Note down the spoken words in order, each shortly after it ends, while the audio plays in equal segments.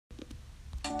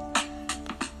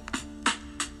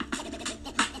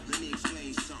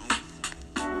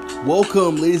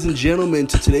Welcome, ladies and gentlemen,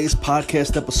 to today's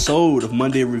podcast episode of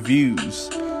Monday Reviews.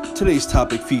 Today's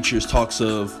topic features talks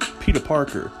of Peter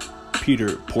Parker,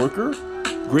 Peter Porker,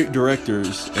 great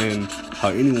directors, and how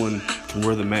anyone can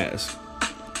wear the mask.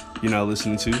 You're now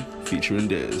listening to Featuring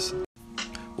Dez.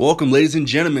 Welcome, ladies and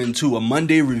gentlemen, to a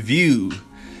Monday Review.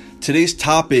 Today's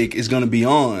topic is going to be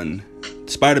on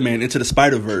Spider-Man Into the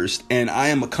Spider-Verse, and I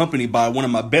am accompanied by one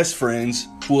of my best friends,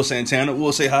 Will Santana.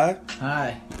 Will, say hi.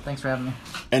 Hi. Thanks for having me.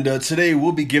 And today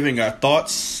we'll be giving our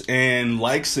thoughts and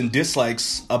likes and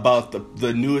dislikes about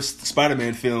the newest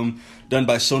Spider-Man film done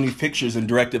by Sony Pictures and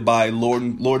directed by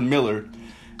Lord Miller.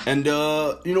 And,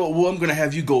 Will, I'm going to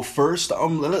have you go first.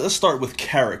 Let's start with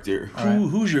character. All right.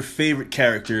 Who's your favorite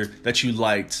character that you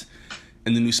liked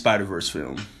in the new Spider-Verse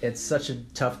film? It's such a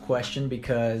tough question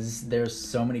because there's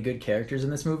so many good characters in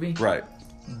this movie. Right.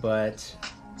 But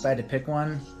if I had to pick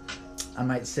one, I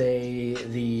might say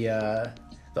the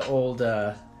old,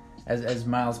 as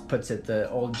Miles puts it, the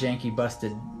old janky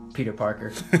busted Peter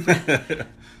Parker.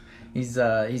 He's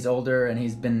older and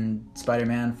he's been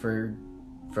Spider-Man for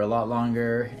a lot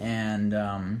longer,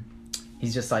 and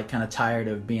he's just like kind of tired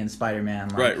of being Spider-Man.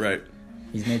 Like, Right.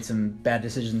 He's made some bad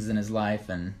decisions in his life,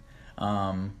 and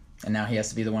now he has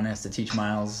to be the one who has to teach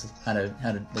Miles how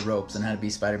to the ropes and how to be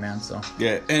Spider-Man. So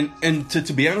yeah, and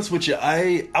to be honest with you,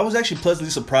 I was actually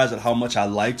pleasantly surprised at how much I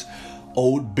liked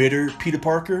old bitter Peter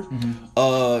Parker.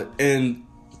 Mm-hmm. And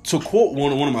to quote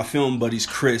one of my film buddies,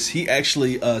 Chris, he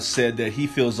actually said that he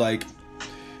feels like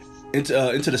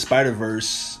Into the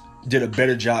Spider-Verse did a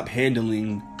better job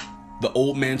handling the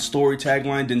old man story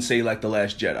tagline than say like The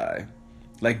Last Jedi.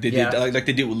 Like they did, like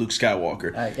they did with Luke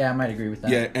Skywalker. I might agree with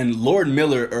that. Yeah, and Lord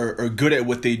Miller are good at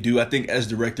what they do. I think as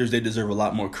directors, they deserve a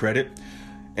lot more credit.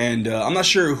 And I'm not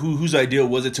sure whose idea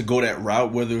was it to go that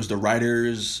route, whether it was the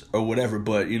writers or whatever.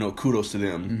 But kudos to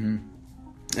them. Mm-hmm.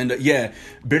 And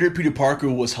bitter Peter Parker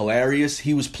was hilarious.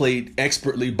 He was played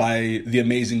expertly by the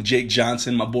amazing Jake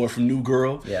Johnson, my boy from New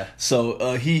Girl. Yeah.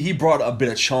 So he brought a bit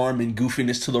of charm and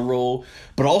goofiness to the role,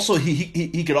 but also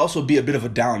he could also be a bit of a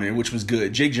downer, which was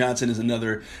good. Jake Johnson is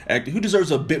another actor who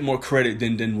deserves a bit more credit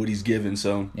than what he's given.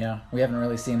 So yeah, we haven't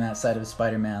really seen that side of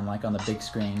Spider-Man like on the big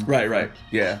screen. Right.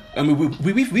 Yeah, I mean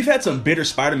we've had some bitter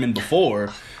Spider-Man before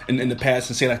in the past,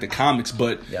 and say like the comics,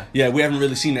 but yeah, we haven't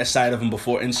really seen that side of him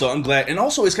before, and so I'm glad. And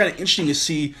also, it's kind of interesting to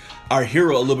see our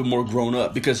hero a little bit more grown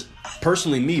up, because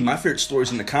personally, my favorite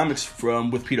stories in the comics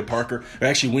with Peter Parker are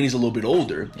actually when he's a little bit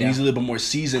older and he's a little bit more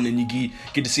seasoned, and you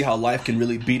get to see how life can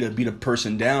really beat a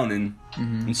person down,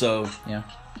 and so yeah,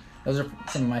 those are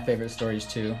some of my favorite stories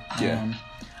too. Yeah,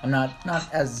 I'm not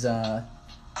as I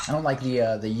don't like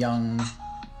the young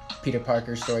Peter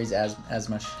Parker stories as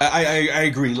much. I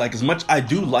agree. Like, as much I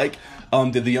do like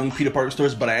the young Peter Parker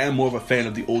stories, but I am more of a fan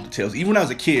of the older tales. Even when I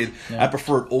was a kid, I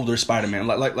preferred older Spider-Man.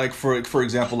 Like for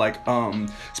example, like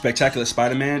Spectacular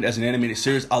Spider-Man as an animated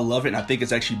series, I love it, and I think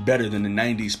it's actually better than the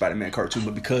 90s Spider-Man cartoon.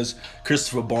 But because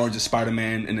Christopher Barnes'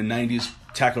 Spider-Man in the 90s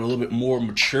tackled a little bit more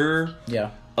mature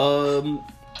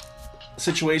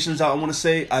situations, I want to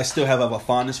say, I still have a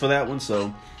fondness for that one.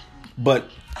 So, but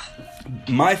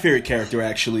my favorite character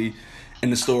actually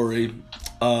in the story,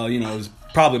 is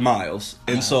probably Miles.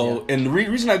 And and the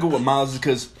reason I go with Miles is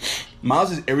because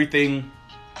Miles is everything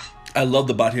I loved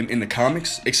about him in the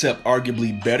comics, except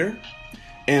arguably better.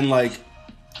 And like,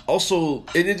 also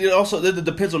it also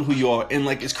depends on who you are. And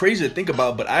like, it's crazy to think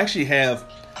about, but I actually have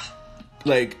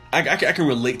like I can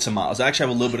relate to Miles. I actually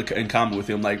have a little bit in common with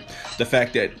him, like the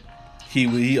fact that he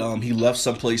left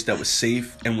someplace that was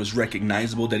safe and was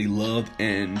recognizable, that he loved,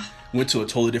 and went to a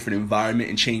totally different environment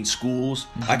and changed schools.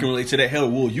 Mm-hmm. I can relate to that. Hell,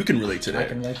 Will, you can relate to that. I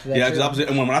can relate to that too.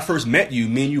 And when I first met you,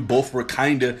 me and you both were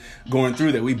kind of going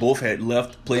through that. We both had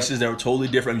left places that were totally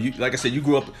different. I mean, like I said, you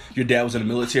grew up, your dad was in the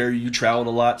military, you traveled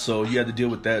a lot, so you had to deal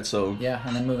with that. So yeah,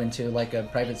 and then moving to like a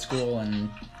private school, and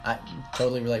I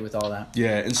totally relate with all that.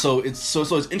 Yeah, and so it's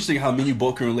interesting how me and you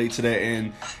both can relate to that,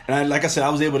 and like I said, I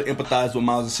was able to empathize with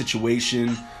Miles'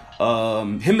 situation.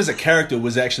 Him as a character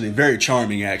was actually very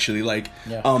charming. Actually, like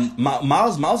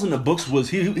Miles in the books was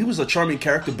he was a charming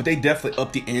character, but they definitely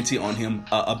upped the ante on him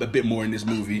a bit more in this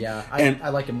movie. Yeah, I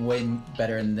like him way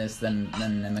better in this than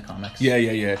in the comics. Yeah.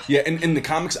 And in the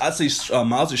comics, I'd say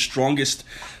Miles' strongest.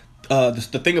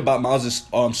 The thing about Miles'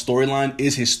 storyline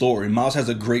is his story. Miles has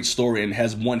a great story and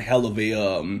has one hell of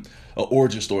a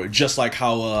origin story, just like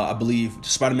how I believe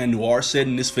Spider-Man Noir said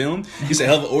in this film. He said,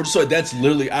 "Hell of an origin story." That's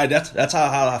literally that's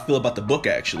how I feel about the book,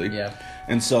 actually. Yeah.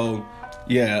 And so,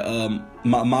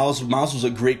 Miles was a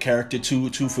great character too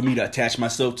for me to attach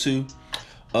myself to.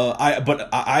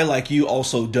 I like you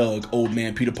also dug old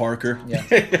man Peter Parker. Yeah.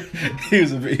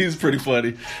 he was pretty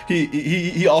funny.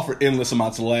 He offered endless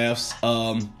amounts of laughs.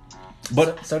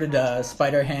 But so did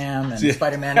Spider-Ham and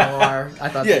Spider-Man Noir. I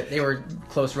thought that they were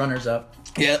close runners up.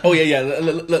 Yeah. Oh yeah.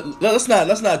 Let's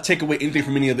not take away anything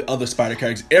from any of the other Spider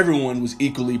characters. Everyone was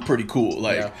equally pretty cool.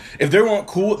 Like if they weren't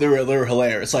cool, they were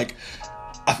hilarious. Like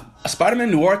Spider-Man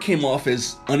Noir came off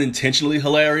as unintentionally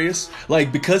hilarious,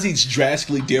 like because he's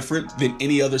drastically different than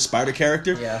any other Spider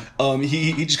character. Yeah.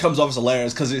 He just comes off as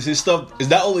hilarious because his stuff is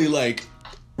not only like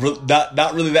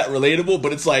not really that relatable,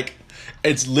 but it's like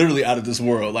it's literally out of this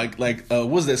world. Like what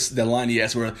was this the line he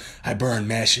has where I burn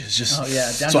matches just down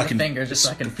to the fingers just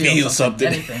so I can feel something.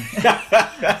 Anything.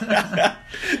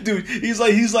 Dude, he's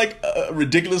like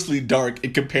ridiculously dark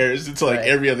in comparison to like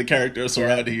every other character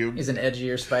surrounding him. He's an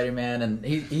edgier Spider-Man, and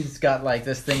he's got like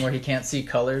this thing where he can't see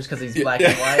colors because he's black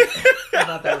and white. I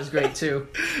thought that was great too.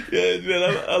 Yeah,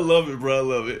 man, I love it, bro. I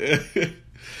love it.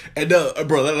 And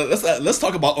bro, let's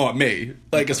talk about Aunt May.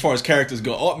 Like as far as characters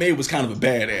go, Aunt May was kind of a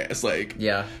badass. Like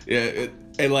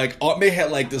and like Aunt May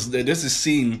had like there's this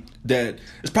scene that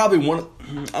is probably one.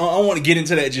 I don't want to get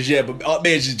into that just yet, but Aunt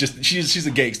May is just she's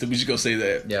a gangster. We should go say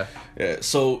that. Yeah.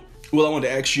 So, well, I wanted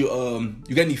to ask you,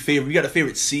 you got a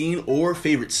favorite scene or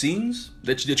favorite scenes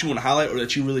that you want to highlight or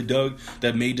that you really dug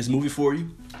that made this movie for you?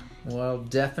 Well,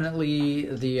 definitely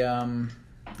the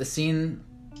scene.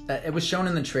 It was shown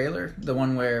in the trailer, the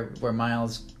one where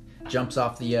Miles jumps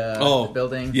off the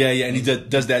building. Yeah, and he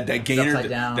does that gainer,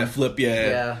 that flip,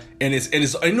 And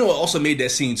it's I know it also made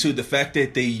that scene too. The fact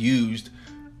that they used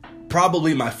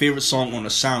probably my favorite song on the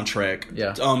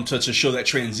soundtrack, to show that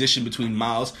transition between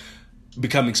Miles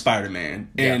becoming Spider-Man,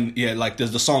 and like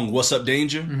there's the song "What's Up,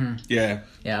 Danger."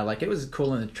 Mm-hmm. Like it was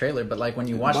cool in the trailer, but like when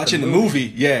you watch the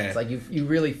movie, it's like you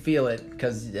really feel it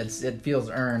because it feels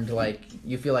earned. Like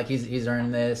you feel like he's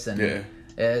earned this, and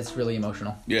it's really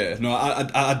emotional. Yeah, no,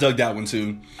 I dug that one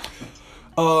too.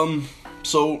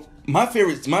 So my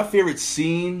favorite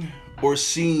scene or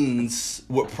scenes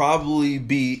would probably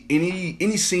be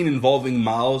any scene involving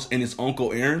Miles and his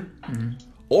uncle Aaron. Mm-hmm.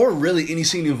 Or really any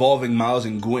scene involving Miles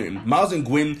and Gwen. Miles and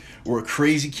Gwen were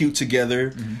crazy cute together.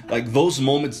 Mm-hmm. Like those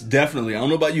moments definitely, I don't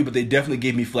know about you, but they definitely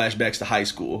gave me flashbacks to high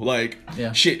school. Like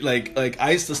shit, like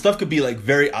the stuff could be like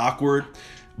very awkward,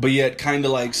 but yet kind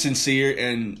of like sincere.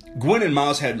 And Gwen and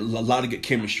Miles had a lot of good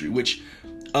chemistry, which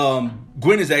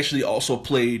Gwen is actually also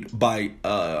played by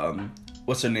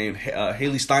what's her name?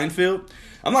 Haley Steinfeld.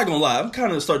 I'm not gonna lie, I'm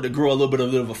kind of starting to grow a little bit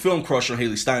of a film crush on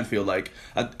Haley Steinfeld. Like,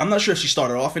 I'm not sure if she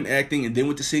started off in acting and then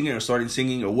went to singing or started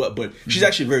singing or what, but she's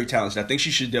actually very talented. I think she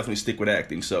should definitely stick with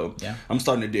acting. So I'm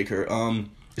starting to dig her.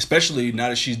 Especially now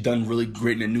that she's done really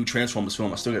great in the new Transformers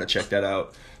film. I still gotta check that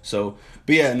out. So,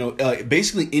 but yeah, no.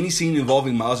 Basically, any scene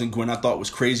involving Miles and Gwen I thought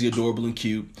was crazy, adorable, and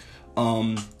cute.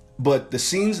 But the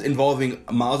scenes involving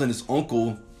Miles and his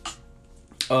uncle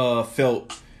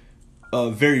felt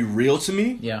very real to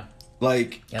me. Yeah.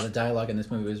 Like the dialogue in this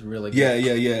movie was really good. Yeah.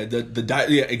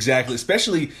 Exactly.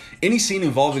 Especially any scene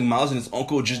involving Miles and his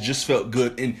uncle just felt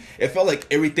good, and it felt like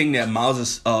everything that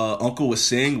Miles' uncle was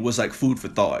saying was like food for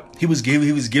thought. He was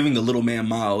giving the little man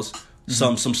Miles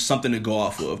something to go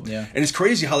off of. Yeah. And it's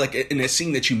crazy how like in that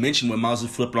scene that you mentioned when Miles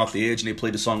is flipping off the edge and they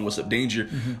played the song "What's Up, Danger,"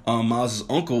 Miles'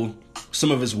 uncle,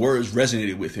 some of his words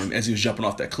resonated with him as he was jumping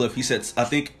off that cliff. He said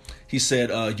something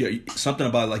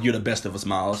about like, "You're the best of us,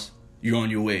 Miles. You're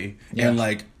on your way." Yeah. And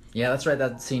like, that's right.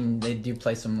 That scene, they do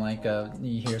play some like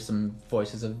you hear some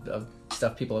voices of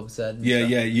stuff people have said.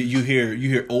 You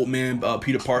hear old man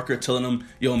Peter Parker telling him,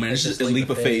 "Yo, man, it's just a leap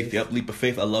of faith." Yep, leap of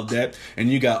faith. I love that. And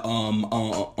you got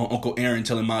Uncle Aaron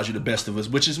telling Miles, "You're the best of us,"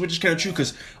 which is kind of true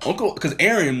because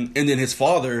Aaron and then his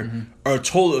father are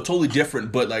totally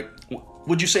different, but like.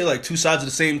 Would you say like two sides of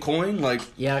the same coin? Like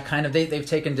kind of. They've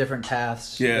taken different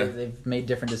paths. Yeah, they've made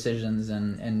different decisions,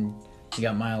 and you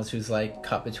got Miles who's like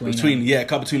caught between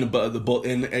the both,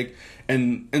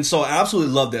 and so I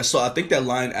absolutely love that. So I think that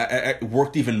line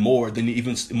worked even more so than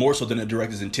the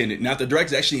director's intended. Now if the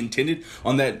director's actually intended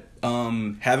on that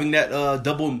having that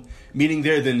double meaning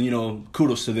there, then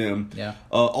kudos to them. Yeah.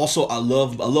 Also I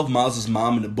love Miles'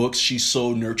 mom in the books. She's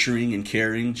so nurturing and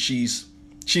caring. She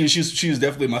was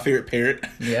definitely my favorite parent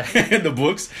in the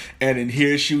books, and in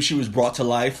here she was brought to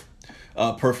life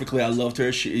perfectly. I loved her.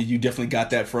 You definitely got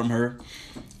that from her.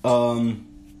 Like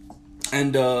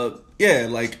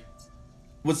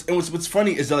what's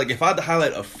funny is that like if I had to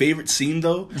highlight a favorite scene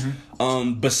though,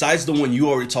 besides the one you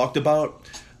already talked about,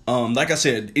 like I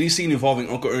said, any scene involving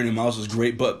Uncle Aaron and Miles was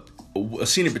great, but a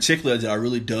scene in particular that I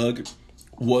really dug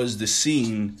was the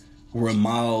scene where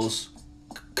Miles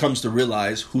comes to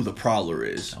realize who the Prowler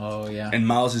is. Oh yeah. And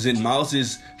Miles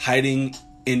is hiding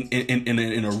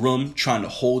in a room, trying to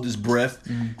hold his breath,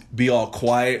 be all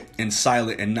quiet and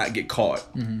silent and not get caught.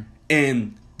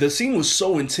 And the scene was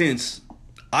so intense,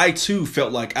 I too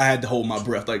felt like I had to hold my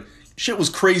breath. Like, shit was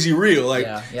crazy real. Like,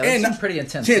 there's some pretty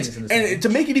intense scenes in this movie. And to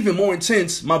make it even more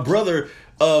intense, my brother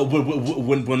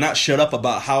will not shut up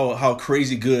about how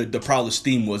crazy good the Prowler's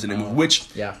theme was in it, which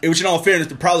in all fairness,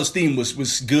 the Prowler's theme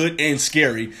was good and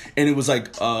scary, and it was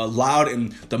like loud.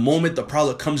 And the moment the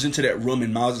Prowler comes into that room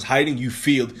and Miles is hiding, you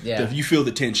feel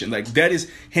the tension. Like, that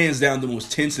is hands down the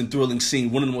most tense and thrilling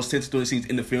scene, one of the most tense and thrilling scenes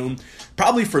in the film.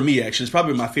 Probably for me, actually, it's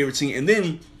probably my favorite scene. And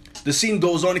then the scene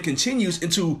goes on and continues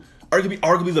into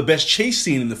arguably the best chase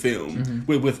scene in the film,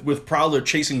 with Prowler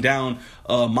chasing down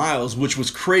Miles, which was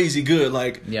crazy good.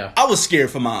 Like, I was scared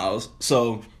for Miles.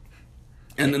 So,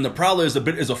 and then the Prowler is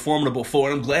a formidable foe,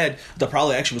 and I'm glad the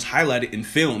Prowler actually was highlighted in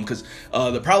film, because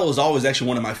the Prowler was always actually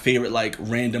one of my favorite, like,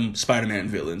 random Spider-Man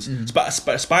villains.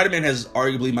 Spider-Man has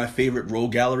arguably my favorite role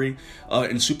gallery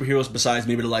in superheroes, besides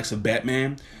maybe the likes of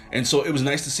Batman. And so it was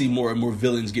nice to see more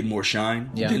villains get more shine.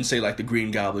 Didn't say like the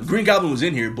Green Goblin. Green Goblin was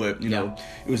in here, but you know,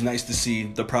 it was nice to see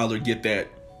the Prowler get that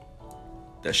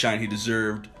shine he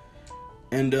deserved.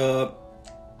 And now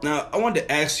I wanted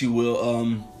to ask you, Will,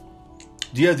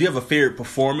 do you have a favorite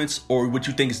performance, or what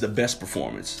you think is the best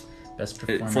performance? Best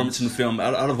performance in the film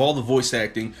out of all the voice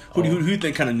acting. Who do you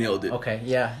think kind of nailed it? Okay,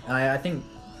 yeah, I think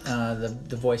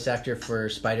the voice actor for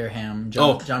Spider-Ham,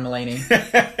 John Mulaney,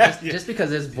 just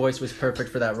because his voice was perfect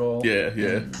for that role. Yeah.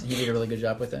 He did a really good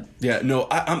job with it. Yeah, no,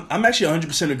 I'm actually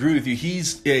 100% agree with you. He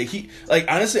like,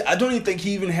 honestly, I don't even think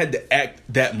he even had to act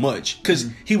that much,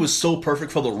 because he was so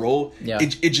perfect for the role. Yeah,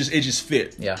 it just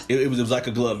fit. Yeah, it was like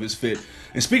a glove. It fit.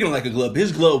 And speaking of like a glove,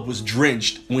 his glove was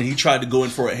drenched when he tried to go in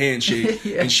for a handshake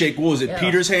and shake, what was it,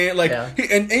 Peter's hand? Like,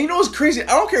 and you know what's crazy? I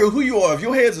don't care who you are. If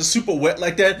your hands are super wet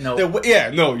like that,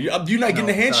 you're not getting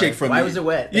a handshake from me. Why was it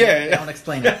wet? Don't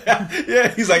explain it. Yeah,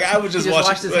 he's like, I was just washing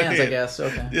washed his hands, I guess.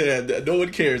 Okay. Yeah, no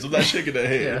one cares. I'm not shaking their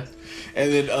hand.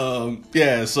 And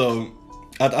then, so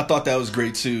I thought that was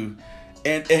great too.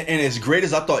 And as great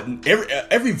as I thought,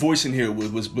 every voice in here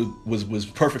was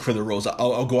perfect for the roles.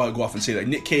 I'll go off and say that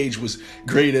Nick Cage was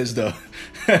great as the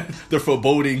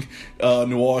foreboding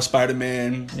noir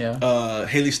Spider-Man.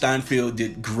 Haley Steinfeld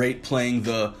did great playing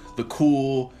the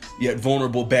cool yet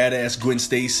vulnerable badass Gwen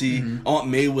Stacy. Aunt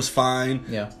May was fine.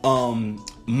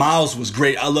 Miles was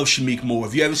great. I love Shameik Moore.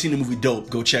 If you haven't seen the movie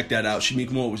Dope, go check that out. Shameik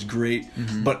Moore was great.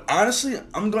 But honestly,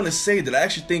 I'm gonna say that I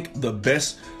actually think the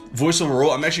best voiceover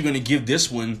role, I'm actually going to give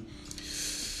this one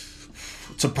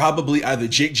to probably either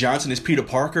Jake Johnson as Peter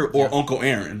Parker or Uncle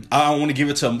Aaron. I want to give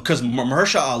it to him because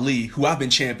Mahershala Ali, who I've been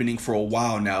championing for a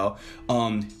while now,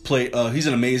 he's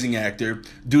an amazing actor.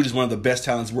 Dude is one of the best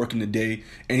talents working today,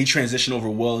 and he transitioned over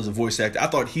well as a voice actor. I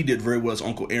thought he did very well as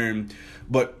Uncle Aaron,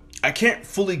 but I can't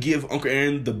fully give Uncle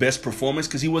Aaron the best performance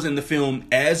because he wasn't in the film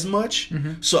as much.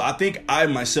 So I think I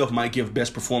myself might give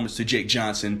best performance to Jake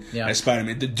Johnson as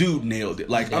Spider-Man. The dude nailed it.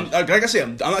 Like I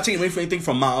said, I'm not taking away from anything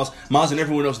from Miles. Miles and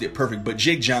everyone else did perfect, but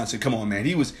Jake Johnson, come on, man.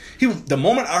 He was the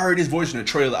moment I heard his voice in the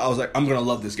trailer, I was like, I'm gonna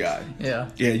love this guy. Yeah.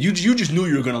 You just knew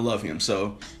you were gonna love him.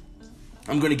 So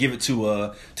I'm gonna give it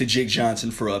to Jake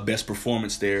Johnson for best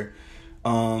performance there.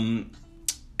 And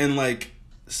like,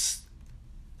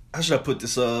 how should I put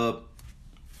this?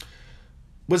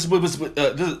 What's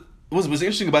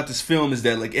interesting about this film is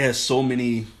that like it has so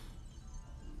many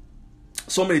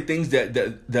things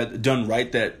that done right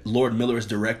that Lord Miller as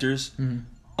directors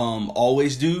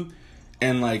always do,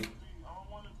 and like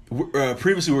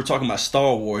previously we were talking about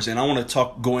Star Wars, and I want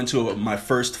to go into my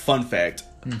first fun fact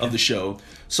of the show.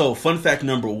 So fun fact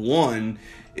number 1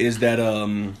 is that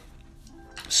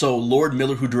so Lord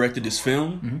Miller, who directed this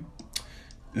film.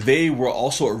 They were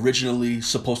also originally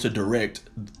supposed to direct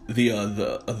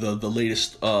the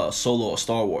latest solo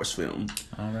Star Wars film.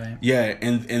 All right. Yeah,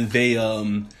 and they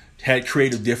had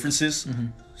creative differences,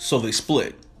 so they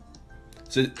split.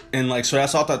 So I think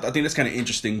that's kind of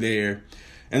interesting there.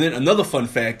 And then another fun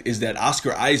fact is that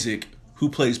Oscar Isaac, who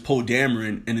plays Poe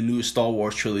Dameron in the newest Star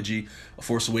Wars trilogy,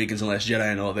 Force Awakens and Last Jedi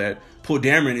and all that, Poe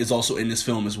Dameron is also in this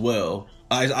film as well.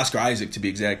 Oscar Isaac, to be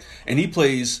exact. And he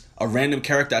plays a random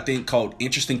character, I think, called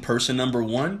Interesting Person Number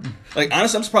 1. Like,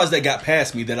 honestly, I'm surprised that got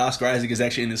past me, that Oscar Isaac is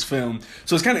actually in this film.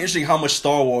 So it's kind of interesting how much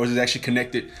Star Wars is actually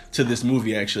connected to this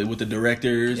movie, actually, with the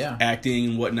directors, acting,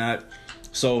 and whatnot.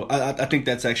 So I think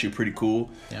that's actually pretty cool.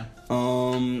 Yeah.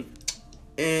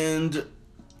 And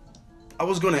I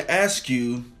was going to ask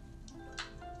you,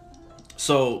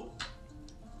 so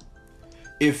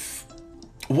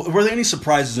Were there any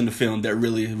surprises in the film that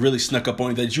really snuck up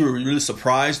on you that you were really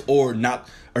surprised or not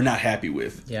happy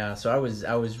with? Yeah, so I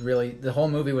was really, the whole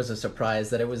movie was a surprise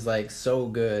that it was like so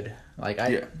good. Like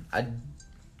I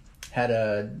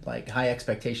had like high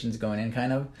expectations going in,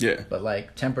 kind of. Yeah. But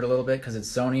like tempered a little bit because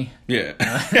it's Sony. Yeah.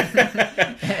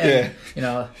 And, you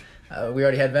know, we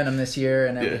already had Venom this year,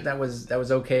 and that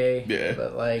was okay. Yeah.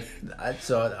 But like,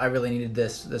 so I really needed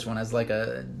this one as like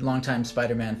a longtime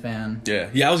Spider-Man fan. Yeah.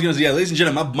 I was gonna say, ladies and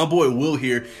gentlemen, my boy Will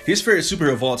here. His favorite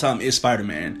superhero of all time is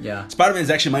Spider-Man. Yeah. Spider-Man is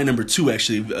actually my number 2.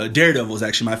 Actually, Daredevil is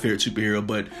actually my favorite superhero,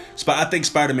 but I think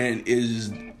Spider-Man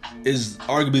is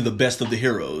arguably the best of the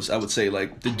heroes. I would say,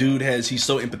 like, the dude he's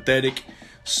so empathetic,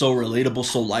 so relatable,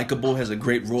 so likable, has a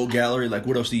great role gallery. Like,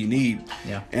 what else do you need?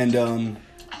 Yeah. And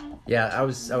yeah, I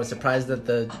was surprised that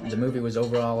the movie was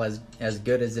overall as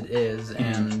good as it is,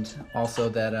 and also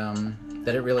that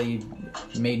that it really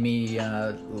made me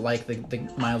like the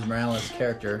Miles Morales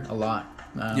character a lot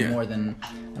more than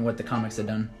what the comics had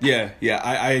done. Yeah,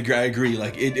 I agree.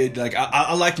 Like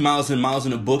I liked Miles in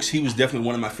the books. He was definitely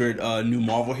one of my favorite new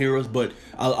Marvel heroes, but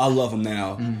I love him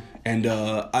now, and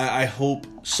I hope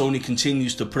Sony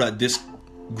continues to put out this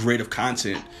great of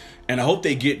content. And I hope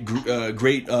they get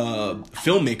great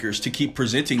filmmakers to keep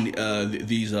presenting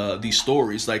these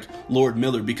stories, like Lord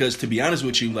Miller. Because to be honest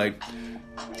with you, like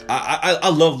I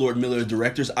love Lord Miller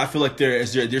directors. I feel like they're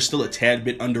still a tad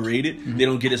bit underrated. Mm-hmm. They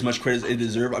don't get as much credit as they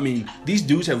deserve. I mean, these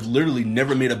dudes have literally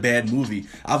never made a bad movie.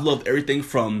 I've loved everything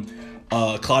from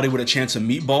Cloudy with a Chance of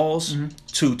Meatballs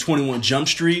to 21 Jump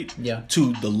Street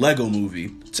to the Lego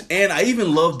Movie. And I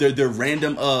even love their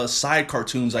random side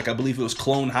cartoons, like I believe it was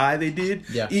Clone High they did.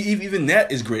 Yeah. Even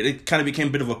that is great. It kind of became a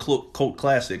bit of a cult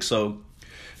classic. So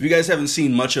if you guys haven't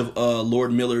seen much of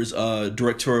Lord Miller's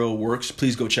directorial works,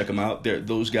 please go check them out.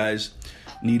 Those guys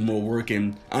need more work.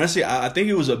 And honestly, I think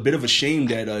it was a bit of a shame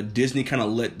that Disney kind of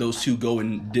let those two go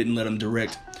and didn't let them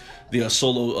direct the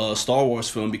solo Star Wars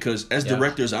film, because as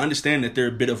directors, I understand that they're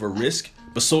a bit of a risk,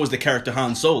 but so is the character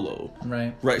Han Solo.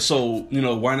 Right. So,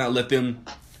 why not let them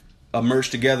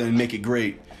merge together and make it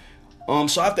great?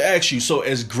 So I have to ask you, so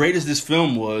as great as this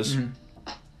film was,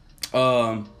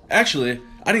 actually,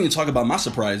 I didn't even talk about my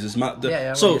surprises. What are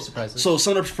your surprises? So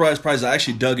some of the surprises I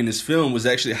actually dug in this film was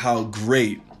actually how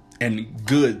great and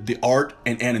good the art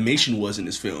and animation was in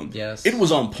this film. Yes. It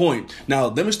was on point. Now,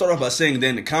 let me start off by saying that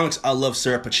in the comics, I love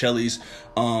Sarah Pacelli's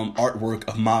artwork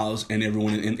of Miles and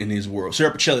everyone in his world.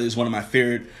 Sarah Pacelli is one of my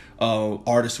favorite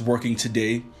artists working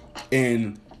today.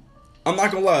 And I'm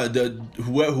not going to lie,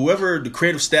 whoever the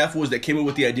creative staff was that came up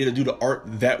with the idea to do the art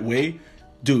that way,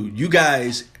 dude, you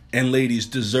guys and ladies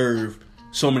deserve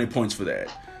so many points for that.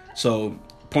 So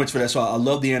I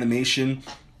love the animation.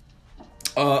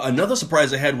 Another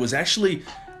surprise I had was actually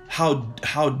how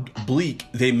bleak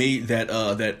they made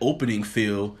that opening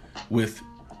feel with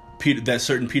that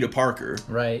certain Peter Parker.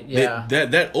 Right. Yeah.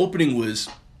 That opening was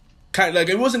kind of like,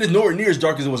 it wasn't nowhere near as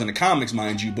dark as it was in the comics,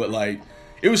 mind you, but like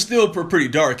it was still pretty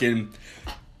dark. And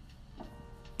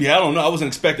yeah, I don't know. I wasn't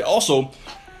expecting. Also,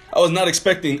 I was not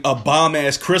expecting a bomb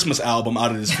ass Christmas album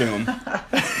out of this film.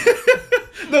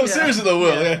 No, seriously though,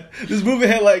 Will. Yeah. This movie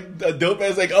had like a dope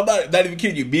ass. Like, I'm not even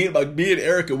kidding you. Me and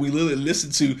Erica, we literally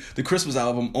listened to the Christmas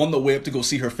album on the way up to go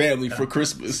see her family for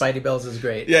Christmas. Spidey Bells is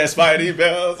great. Yeah, Spidey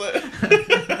Bells.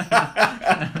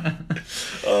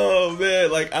 Oh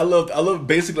man, like I love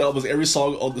basically almost every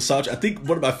song on the soundtrack. I think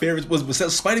one of my favorites was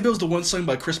Spidey Bells, the one sung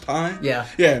by Chris Pine. Yeah.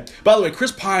 By the way,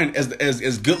 Chris Pine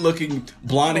as good looking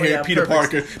blonde haired Peter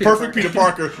Parker, Peter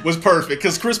Parker was perfect,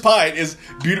 because Chris Pine is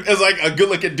like a good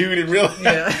looking dude in real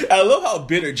life. Yeah. I love how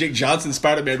bitter Jake Johnson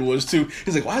Spider-Man was too.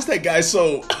 He's like, why is that guy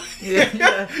so?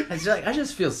 Yeah. It's like, I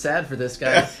just feel sad for this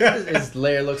guy. His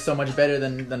lair looks so much better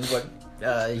than what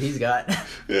he's got.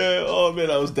 Yeah. Oh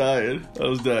man, I was dying.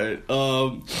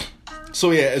 So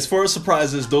yeah, as far as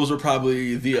surprises, those were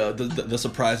probably the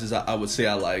surprises I would say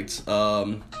I liked.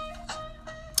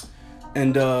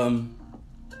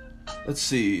 Let's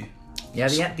see. Yeah,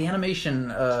 the animation,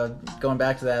 going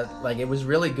back to that, like, it was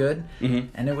really good,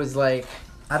 and it was like,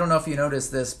 I don't know if you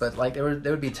noticed this, but like there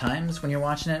would be times when you're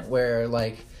watching it where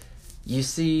like you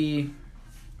see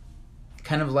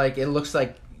kind of like it looks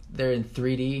like they're in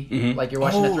 3D, like you're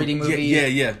watching a 3D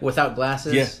movie without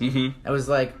glasses. Yeah. I was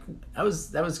like, that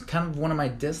was kind of one of my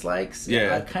dislikes.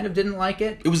 Yeah, I kind of didn't like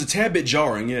it. It was a tad bit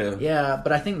jarring. Yeah,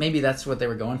 but I think maybe that's what they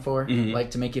were going for,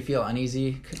 like to make you feel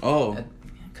uneasy.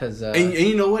 And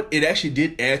you know what? It actually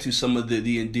did add to some of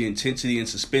the intensity and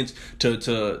suspense to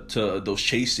those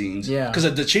chase scenes. Yeah. Because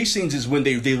the chase scenes is when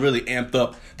they really amped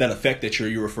up that effect that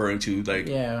you're referring to. Like,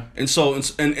 yeah. And so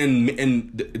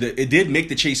it did make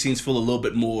the chase scenes feel a little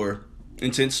bit more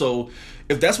intense. So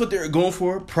if that's what they're going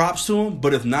for, props to them.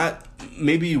 But if not,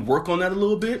 maybe work on that a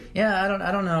little bit. Yeah,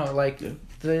 I don't know. Like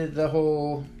the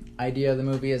whole idea of the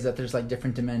movie is that there's like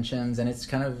different dimensions, and it's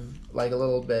kind of like a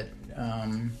little bit.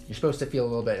 You're supposed to feel a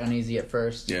little bit uneasy at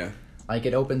first. Yeah. Like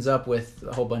it opens up with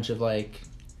a whole bunch of like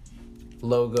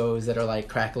logos that are like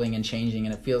crackling and changing,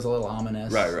 and it feels a little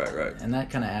ominous. Right. And that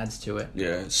kind of adds to it.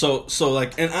 Yeah. So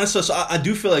like, and honestly, so I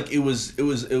do feel like it was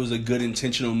a good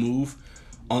intentional move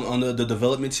on the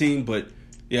development team, but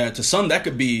yeah, to some that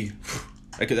could be.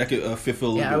 That could feel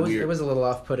a little bit weird. It was a little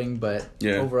off-putting, but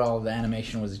yeah. Overall the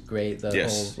animation was great. The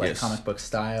whole comic book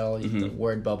style, the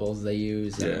word bubbles they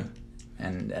use,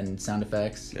 and sound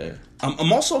effects. Yeah,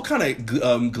 I'm also kind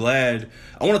of glad.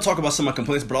 I want to talk about some of my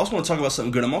complaints, but I also want to talk about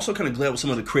something good. I'm also kind of glad with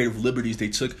some of the creative liberties they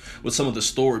took with some of the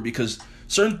story, because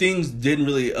certain things didn't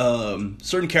really.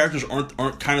 Certain characters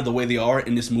aren't kind of the way they are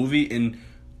in this movie and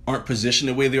aren't positioned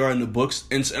the way they are in the books,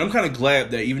 and I'm kind of glad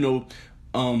that even though.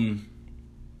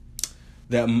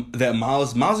 That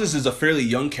Miles is a fairly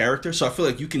young character, so I feel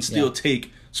like you can still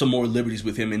take some more liberties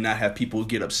with him and not have people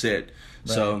get upset. Right.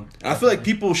 So and I feel like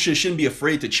people shouldn't be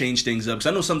afraid to change things up,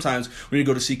 because I know sometimes when you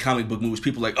go to see comic book movies,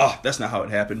 people are like, oh, that's not how it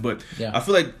happened. But I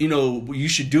feel like you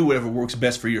should do whatever works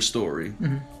best for your story.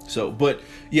 Mm-hmm. So, but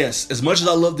yes, as much as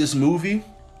I love this movie,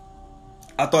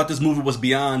 I thought this movie was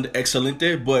beyond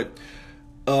excelente, but.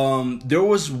 There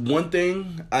was one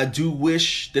thing I do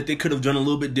wish that they could have done a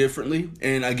little bit differently,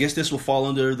 and I guess this will fall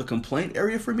under the complaint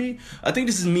area for me. I think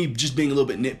this is me just being a little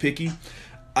bit nitpicky.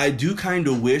 I do kind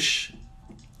of wish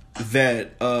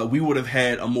that we would have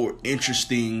had a more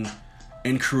interesting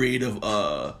and creative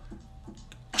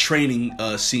training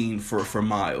scene for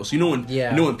Miles. You know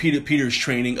when Peter's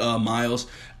training Miles,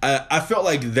 I felt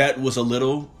like that was a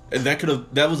little.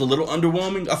 That was a little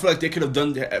underwhelming. I feel like they could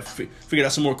have figured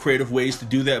out some more creative ways to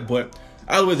do that. But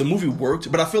either way, the movie worked.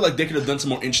 But I feel like they could have done some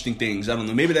more interesting things. I don't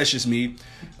know. Maybe that's just me.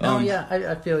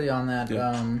 I feel you on that.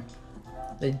 Yeah.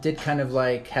 They did kind of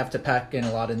like have to pack in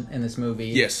a lot in this movie.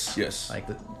 Yes.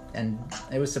 And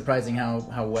it was surprising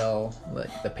how well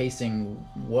like the pacing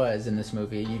was in this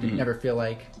movie. You never feel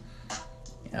like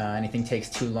anything takes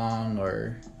too long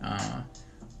or.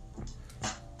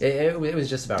 It was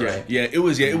just about right. Yeah, it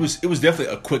was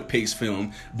definitely a quick paced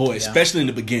film. Boy, especially in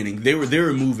the beginning, they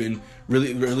were moving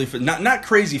really not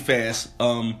crazy fast.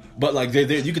 But like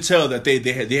they you could tell that they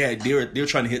were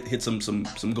trying to hit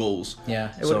some goals.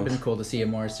 Yeah, it would have been cool to see a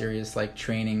more serious like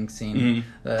training scene.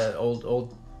 The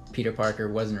old Peter Parker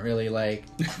wasn't really like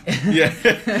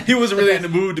he wasn't really in the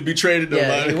mood to be trained.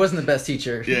 He wasn't the best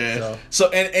teacher. So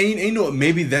and you know,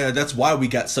 maybe that's why we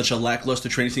got such a lackluster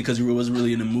training scene, because he wasn't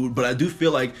really in the mood. But I do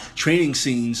feel like training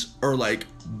scenes are like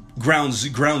ground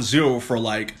zero for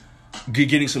like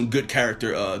getting some good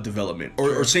character development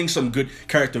or seeing some good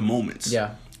character moments.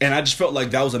 And I just felt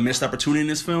like that was a missed opportunity in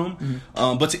this film.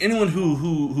 But to anyone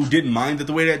who didn't mind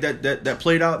the way that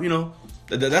played out, you know.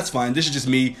 That's fine. This is just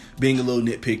me being a little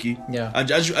nitpicky. I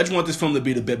just want this film to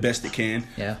be the best it can.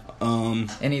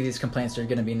 Any of these complaints are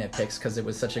going to be nitpicks because it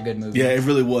was such a good movie. Yeah, it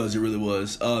really was.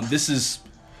 This is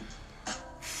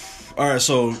all right.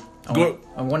 So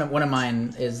one of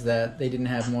mine is that they didn't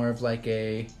have more of like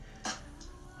a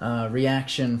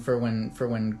reaction for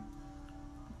when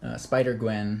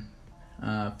Spider-Gwen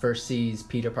first sees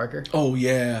Peter Parker. Oh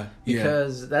yeah,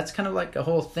 because that's kind of like a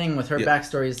whole thing with her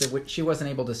backstory is that she wasn't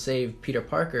able to save Peter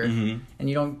Parker, and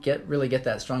you don't really get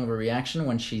that strong of a reaction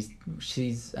when she's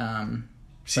Spider-Man.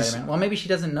 Well, maybe she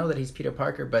doesn't know that he's Peter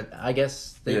Parker, but I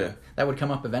guess that would come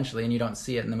up eventually, and you don't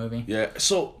see it in the movie. Yeah,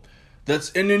 so.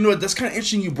 That's kind of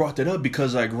interesting you brought that up,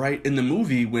 because like right in the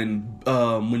movie when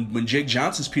Jake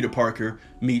Johnson's Peter Parker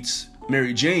meets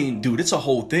Mary Jane, dude, it's a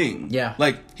whole thing.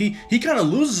 Like he kind of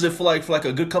loses it for like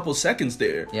a good couple of seconds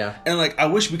there. And like I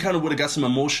wish we kind of would have got some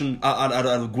emotion out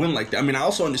of Gwen like that. I mean, I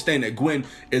also understand that Gwen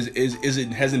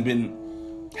isn't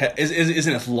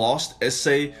as lost as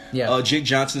say Jake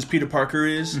Johnson's Peter Parker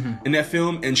is in that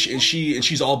film, and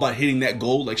she's all about hitting that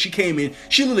goal. Like she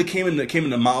literally came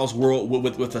into Miles' world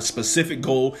with a specific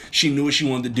goal. She knew what she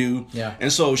wanted to do.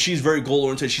 And so she's very goal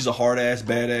oriented. She's a hard ass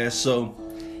badass. So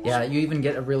you even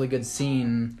get a really good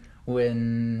scene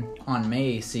when Aunt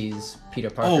May sees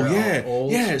Peter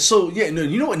Parker. So you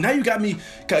know what? Now you got me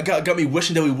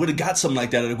wishing that we would have got something like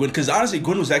that out of Gwen, because honestly,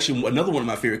 Gwen was actually another one of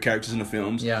my favorite characters in the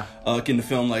films. In the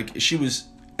film, like she was.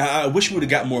 I wish we would have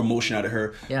got more emotion out of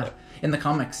her. In the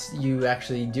comics, you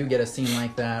actually do get a scene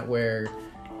like that where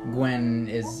Gwen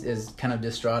is kind of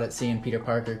distraught at seeing Peter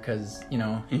Parker because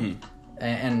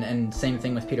And same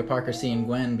thing with Peter Parker seeing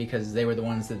Gwen, because they were the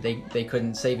ones that they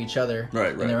couldn't save each other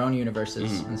in their own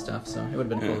universes and stuff. So it would have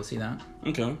been cool to see that.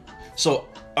 Okay. So,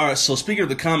 all all right. So speaking of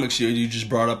the comics you just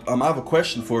brought up, I have a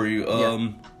question for you.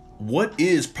 What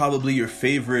is probably your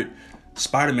favorite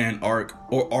Spider-Man arc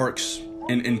or arcs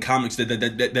in comics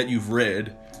that you've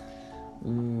read?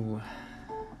 Ooh,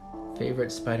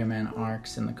 favorite Spider-Man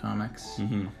arcs in the comics.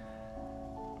 Mm-hmm.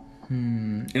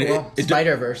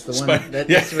 Spider-Verse, the one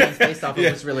that's based off of,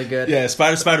 was really good. Yeah,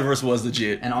 Spider-Verse was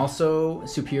legit. And also,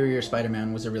 Superior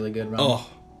Spider-Man was a really good run.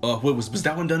 What was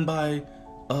that one done by?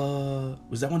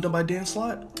 Was that one done by Dan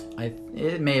Slott?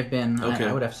 It may have been. Okay.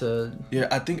 I would have to. Yeah,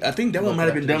 I think that one might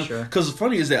have been done. Because the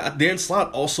funny is that Dan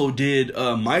Slott also did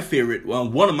my favorite.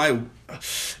 One of my.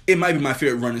 It might be my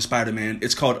favorite run in Spider-Man.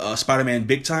 It's called Spider-Man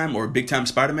Big Time or Big Time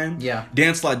Spider-Man. Yeah.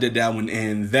 Dan Slott did that one,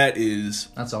 and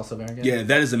that's also very good. Yeah,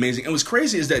 that is amazing. And what's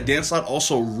crazy is that Dan Slott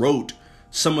also wrote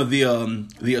some of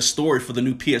the story for the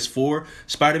new PS4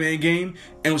 Spider-Man game.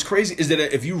 And what's crazy is that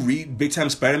if you read Big Time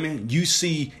Spider-Man, you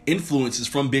see influences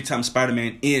from Big Time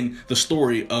Spider-Man in the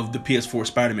story of the PS4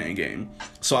 Spider-Man game.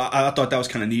 So I thought that was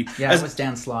kind of neat. Yeah, it was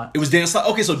Dan Slott. It was Dan Slott.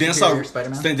 Okay, so Dan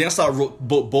Slott wrote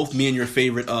both me and your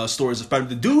favorite stories of Spider-Man.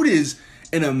 The dude is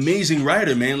an amazing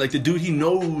writer, man. Like, the dude, he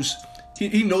knows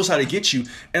how to get you,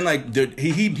 and like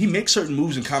he makes certain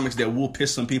moves in comics that will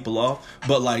piss some people off,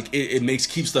 but like it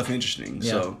keeps stuff interesting.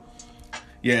 Yeah. So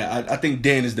yeah, I think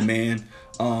Dan is the man.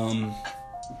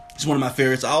 He's one of my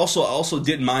favorites. I also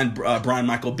didn't mind Brian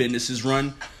Michael Bendis'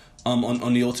 run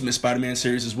on the Ultimate Spider-Man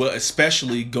series as well,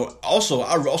 especially I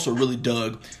also really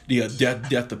dug the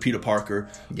death of Peter Parker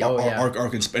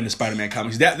arc in the Spider-Man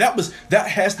comics. That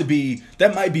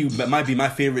might be my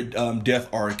favorite death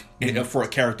arc for a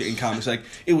character in comics. Like,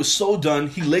 it was so done.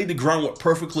 He laid the groundwork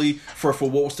perfectly for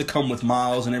what was to come with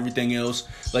Miles and everything else.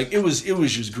 Like, it was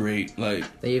just great.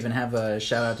 Like, they even have a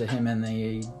shout out to him in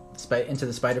the Into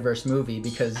the Spider-Verse movie,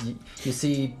 because you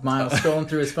see Miles scrolling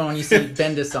through his phone, you see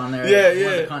Bendis on there.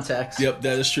 One of the contacts. Yep,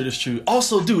 that is true. That's true.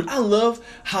 Also, dude, I love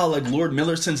how like Lord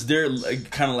Miller, since they're like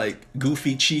kind of like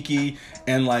goofy, cheeky,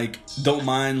 and like don't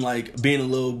mind like being a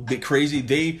little bit crazy,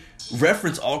 they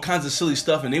reference all kinds of silly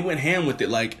stuff, and they went ham with it.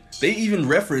 Like, they even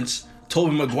reference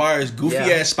Tobey Maguire's goofy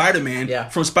ass Spider-Man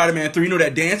from Spider-Man 3. You know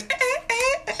that dance?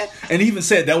 And he even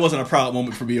said that wasn't a proud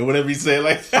moment for me, or whatever he said.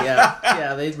 Like,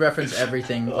 they reference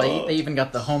everything. Like, they even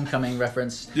got the Homecoming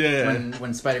reference. Yeah.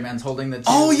 When Spider-Man's holding the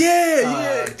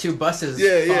two buses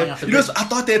falling off the bridge. I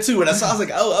thought that too, and I was like,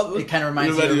 it kind of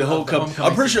reminds me of the Homecoming.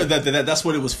 I'm pretty sure that's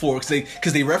what it was for,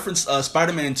 because they referenced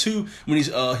Spider-Man 2 when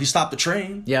he stopped the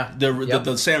train. Yeah.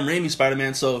 The Sam Raimi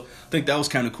Spider-Man. So I think that was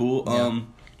kind of cool.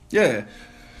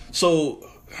 So,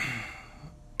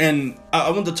 and I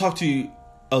wanted to talk to you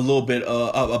a little bit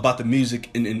about the music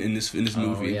in this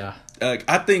movie.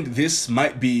 I think this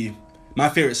might be my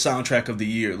favorite soundtrack of the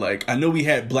year. Like, I know we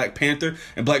had Black Panther,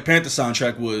 and Black Panther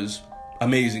soundtrack was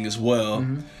amazing as well.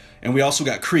 Mm-hmm. And we also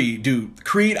got Creed. Dude,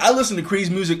 Creed, I listen to Creed's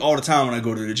music all the time when I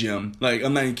go to the gym. Like,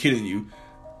 I'm not even kidding you.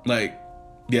 Like,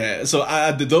 yeah, so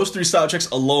those three soundtracks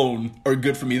alone are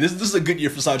good for me. This is a good year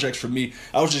for soundtracks for me.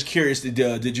 I was just curious,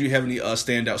 did you have any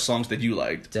standout songs that you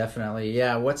liked? Definitely,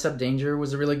 yeah. What's Up Danger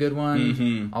was a really good one.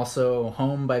 Mm-hmm. Also,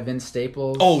 Home by Vince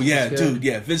Staples. Oh yeah, dude,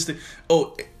 yeah, Vince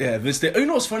Staples. You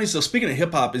know what's funny? So speaking of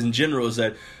hip hop in general, is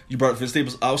that you brought Vince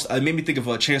Staples. It made me think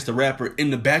of Chance the Rapper. In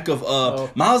the back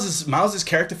of Miles's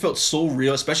character felt so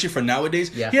real, especially for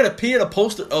nowadays. Yeah. He had a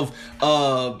poster of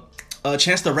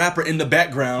Chance the Rapper in the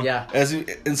background. Yeah.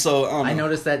 I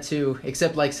noticed that too.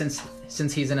 Except like since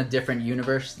he's in a different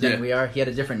universe than we are, he had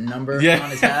a different number on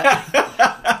his hat.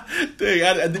 Dang,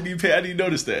 I didn't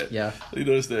notice that. Yeah. I didn't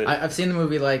notice that. I've seen the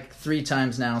movie like 3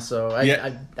 times now, so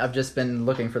I've just been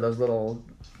looking for those little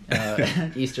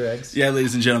Easter eggs. Yeah,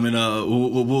 ladies and gentlemen,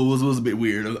 was a bit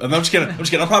weird. I'm just kidding.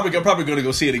 I'm probably going to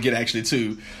go see it again actually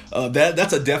too.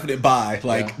 That's a definite buy.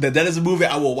 Like that is a movie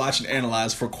I will watch and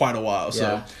analyze for quite a while.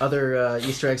 So other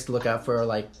Easter eggs to look out for are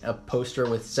like a poster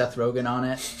with Seth Rogen on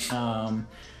it.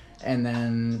 And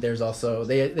then there's also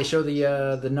they show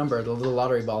the number, the little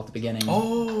lottery ball at the beginning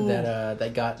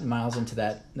that got Miles into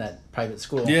that private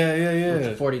school. Yeah. With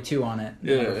the 42 on it.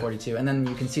 Yeah. Number 42. And then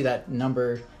you can see that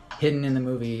number hidden in the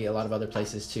movie a lot of other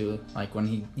places too. Like when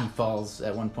he falls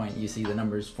at one point, you see the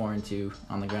numbers 4 and 2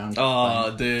 on the ground.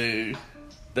 Oh, dude.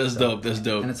 That's dope.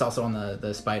 And it's also on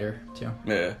the spider too.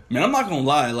 Yeah. Man, I'm not gonna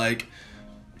lie, like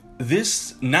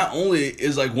this not only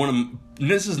is like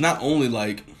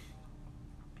like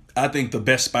I think the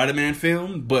best Spider-Man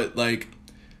film, but like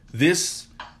this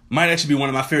might actually be one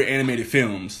of my favorite animated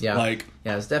films. Yeah.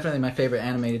 It's definitely my favorite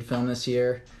animated film this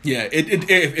year. Yeah,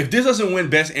 if this doesn't win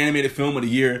Best Animated Film of the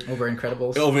Year over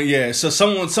Incredibles, so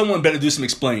someone better do some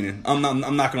explaining. I'm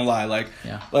not gonna lie,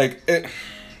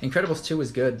 Incredibles 2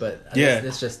 was good, but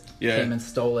this just came and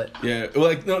stole it. Yeah,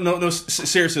 like no.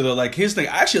 Seriously though, like here's the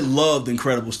thing. I actually loved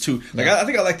Incredibles 2. Like I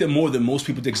think I liked it more than most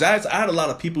people did. Because I had a lot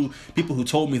of people who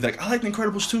told me like I liked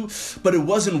Incredibles 2, but it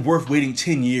wasn't worth waiting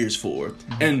 10 years for.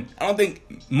 Mm-hmm. And I don't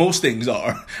think most things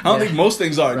are. I don't think most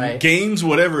things are. Right. Games,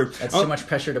 whatever. That's too much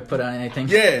pressure to put on anything.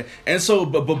 Yeah, and so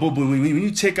but when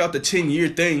you take out the 10-year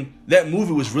thing, that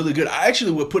movie was really good. I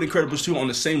actually would put Incredibles 2 on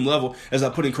the same level as I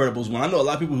put Incredibles 1. I know a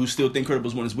lot of people who still think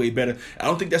Incredibles 1 is way better. I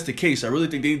don't think that's the case. I really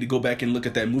think they need to go back and look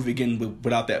at that movie again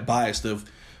without that bias of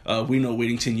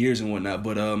waiting 10 years and whatnot.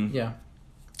 But yeah,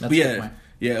 that's a good point.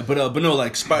 Yeah, but no,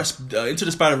 like Into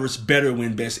the Spider-Verse better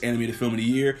win Best Animated Film of the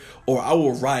Year, or I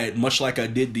will riot, much like I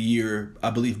did the year I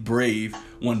believe Brave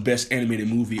won Best Animated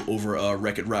Movie over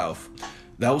Wreck-It Ralph.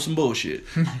 That was some bullshit.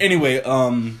 Anyway,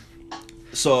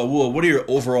 so what are your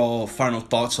overall final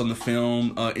thoughts on the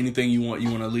film? Anything you want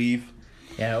to leave?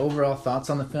 Yeah, overall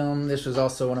thoughts on the film. This was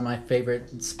also one of my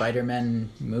favorite Spider-Man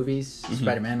movies.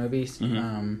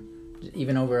 Mm-hmm.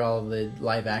 Even over all the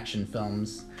live action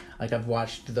films. Like I've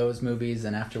watched those movies,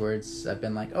 and afterwards I've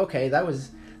been like, okay, that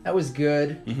was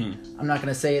good. Mm-hmm. I'm not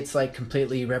gonna say it's like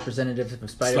completely representative of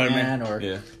Spider-Man.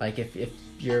 Or like if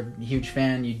you're a huge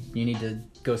fan, you need to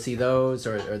go see those,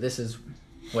 or this is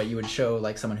what you would show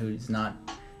like someone who's not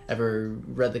ever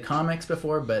read the comics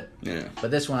before. But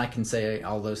this one I can say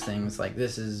all those things. Like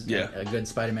this is a good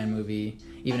Spider-Man movie.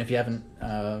 Even if you haven't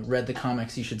read the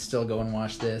comics, you should still go and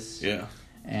watch this. Yeah.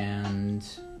 And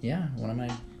one of my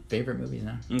favorite movies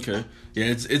now. Okay. Yeah,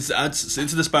 it's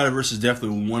Into the Spider-Verse is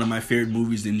definitely one of my favorite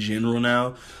movies in general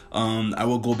now. I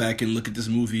will go back and look at this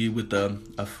movie go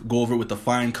over it with a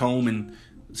fine comb and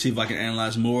see if I can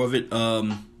analyze more of it.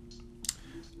 I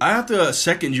have to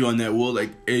second you on that, Will. Like,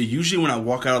 usually when I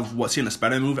walk out of seeing a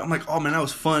Spider-Man movie, I'm like, oh man, that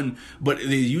was fun. But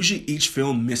usually each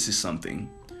film misses something.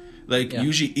 Like,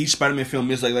 usually each Spider-Man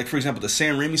film is like for example, the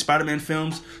Sam Raimi Spider-Man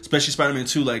films, especially Spider-Man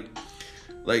 2,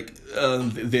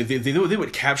 they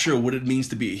would capture what it means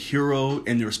to be a hero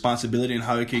and the responsibility and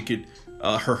how it could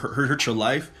hurt your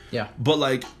life. Yeah.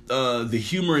 But the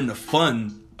humor and the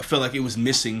fun, I felt like it was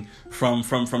missing from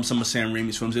some of Sam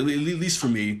Raimi's films, at least for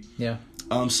me. Yeah.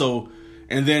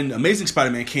 And then Amazing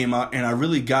Spider-Man came out, and I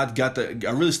really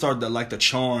started to like the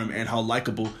charm and how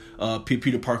likable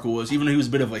Peter Parker was. Even though he was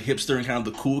a bit of a hipster and kind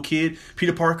of the cool kid,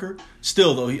 Peter Parker,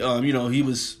 still though he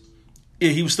was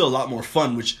still a lot more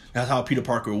fun, which that's how Peter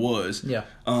Parker was. Yeah.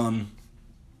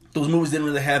 Those movies didn't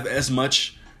really have as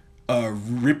much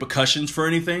repercussions for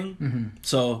anything, mm-hmm.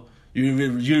 So you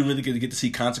didn't really get to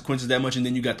see consequences that much. And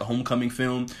then you got the Homecoming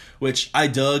film, which I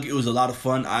dug. It was a lot of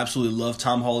fun. I absolutely love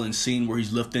Tom Holland's scene where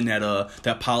he's lifting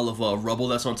that pile of rubble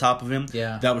that's on top of him.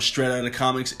 Yeah. That was straight out of the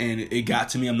comics, and it got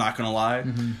to me. I'm not gonna lie.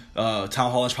 Mm-hmm.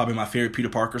 Tom Holland's probably my favorite Peter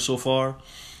Parker so far.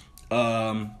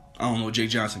 I don't know, Jake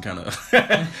Johnson kind of.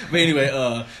 But anyway,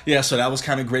 so that was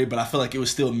kind of great, but I feel like it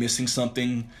was still missing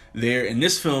something there. And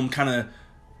this film kind of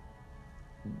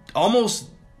almost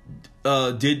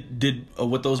did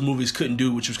what those movies couldn't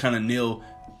do, which was kind of nail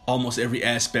almost every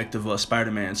aspect of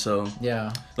Spider-Man. So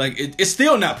yeah, like it's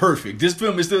still not perfect. This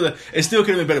film is still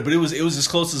could have been better, but it was as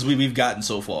close as we've gotten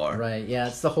so far. Right. Yeah,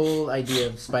 it's the whole idea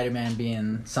of Spider-Man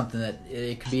being something that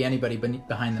it could be anybody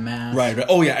behind the mask. Right.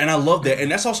 Oh yeah, and I love that.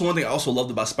 And that's also one thing I also loved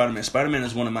about Spider-Man. Spider-Man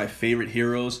is one of my favorite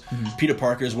heroes. Mm-hmm. Peter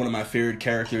Parker is one of my favorite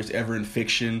characters ever in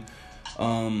fiction.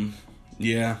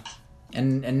 Yeah.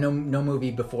 And no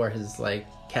movie before has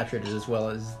captured it as well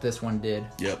as this one did.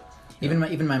 Yep.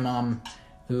 Even my mom,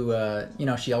 who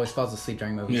she always falls asleep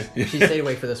during movies. Yeah. She stayed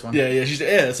away for this one. Yeah.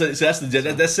 So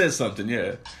that says something.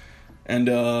 Yeah. And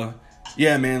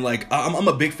yeah, man. I'm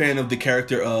a big fan of the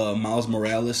character Miles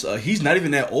Morales. He's not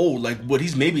even that old.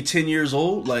 He's maybe 10 years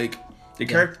old.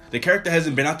 The character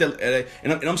hasn't been out there,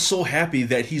 and I'm so happy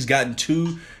that he's gotten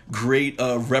two great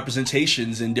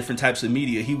representations in different types of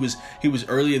media. He was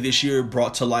earlier this year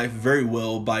brought to life very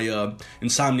well by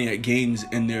Insomniac Games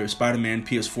in their Spider-Man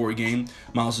PS4 game.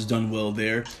 Miles has done well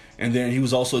there, and then he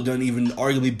was also done even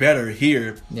arguably better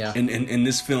here in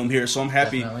this film here. So I'm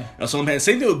happy. Same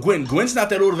thing with Gwen. Gwen's not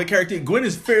that old of a character. Gwen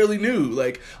is fairly new.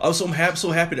 I'm so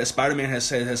happy that Spider-Man has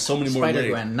so many more legs.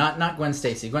 Spider-Gwen, not Gwen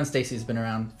Stacy. Gwen Stacy's been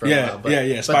around for a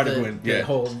while. Spider-Gwen. The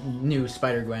whole new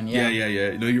Spider-Gwen.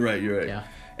 Yeah. No, you're right. Yeah.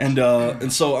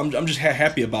 And so I'm just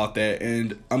happy about that,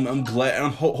 and I'm glad.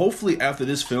 And hopefully after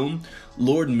this film,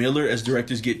 Lord and Miller as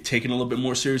directors get taken a little bit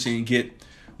more seriously and get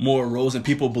more roles, and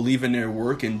people believe in their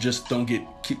work and just don't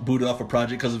keep booted off a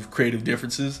project because of creative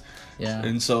differences. Yeah,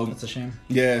 and so that's a shame.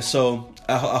 Yeah, so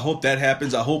I hope that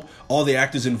happens. I hope all the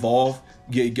actors involved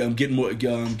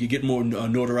get more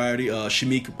notoriety.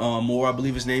 Shameik Moore, I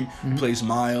believe his name, who plays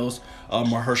Miles.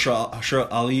 Mahershala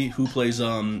Ali, who plays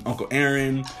Uncle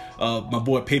Aaron. My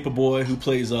boy Paperboy, who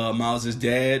plays Miles'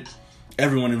 dad.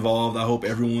 Everyone involved. I hope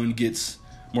everyone gets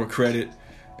more credit.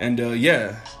 And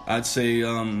yeah, I'd say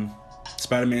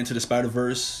Spider-Man to the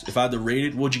Spider-Verse. If I had to rate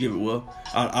it, what'd you give it, Will?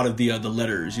 Out of the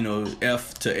letters,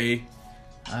 F to A.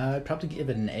 I'd probably give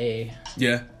it an A.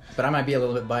 Yeah. But I might be a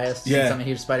little bit biased Yeah. since I'm a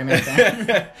huge Spider-Man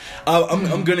fan.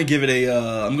 I'm gonna give it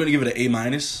an A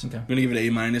minus. Okay. I'm gonna give it an A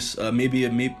minus. Maybe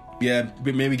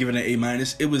give it an A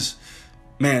minus. It was,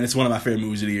 man, it's one of my favorite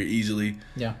movies of the year, easily.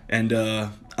 Yeah. And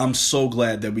I'm so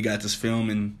glad that we got this film.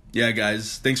 And yeah,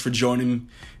 guys, thanks for joining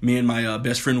me and my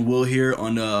best friend Will here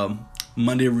on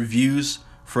Monday Reviews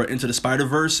for Into the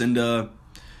Spider-Verse. And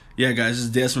yeah, guys, this is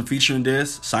Des from Featuring Des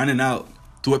signing out.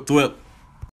 Thwip thwip.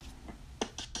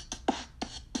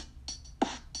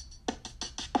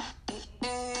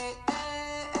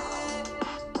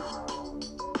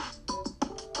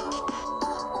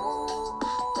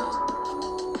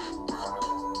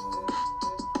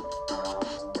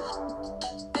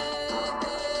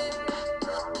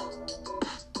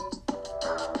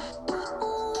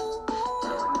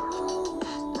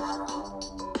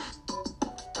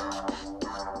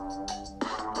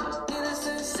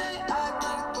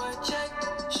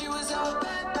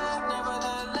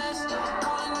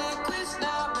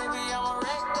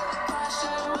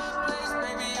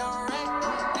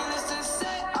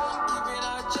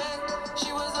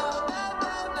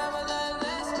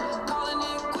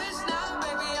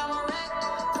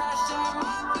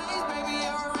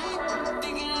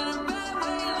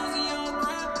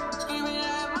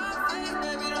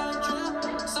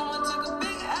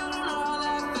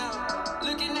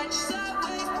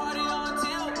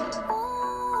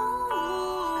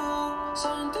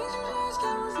 Something